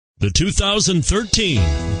The 2013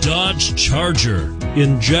 Dodge Charger.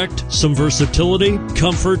 Inject some versatility,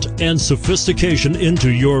 comfort, and sophistication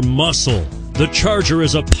into your muscle. The Charger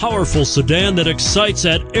is a powerful sedan that excites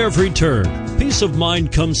at every turn. Peace of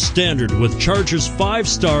mind comes standard with Charger's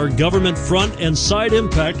 5-star government front and side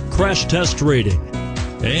impact crash test rating.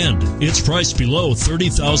 And it's priced below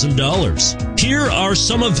 $30,000. Here are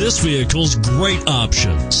some of this vehicle's great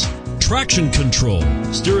options: traction control,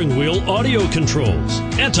 steering wheel audio controls,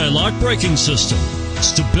 anti-lock braking system,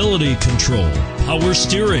 stability control, power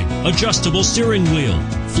steering, adjustable steering wheel,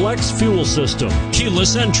 flex fuel system,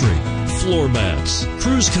 keyless entry, floor mats,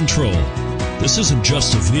 cruise control. This isn't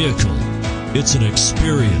just a vehicle, it's an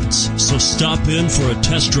experience. So stop in for a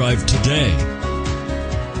test drive today.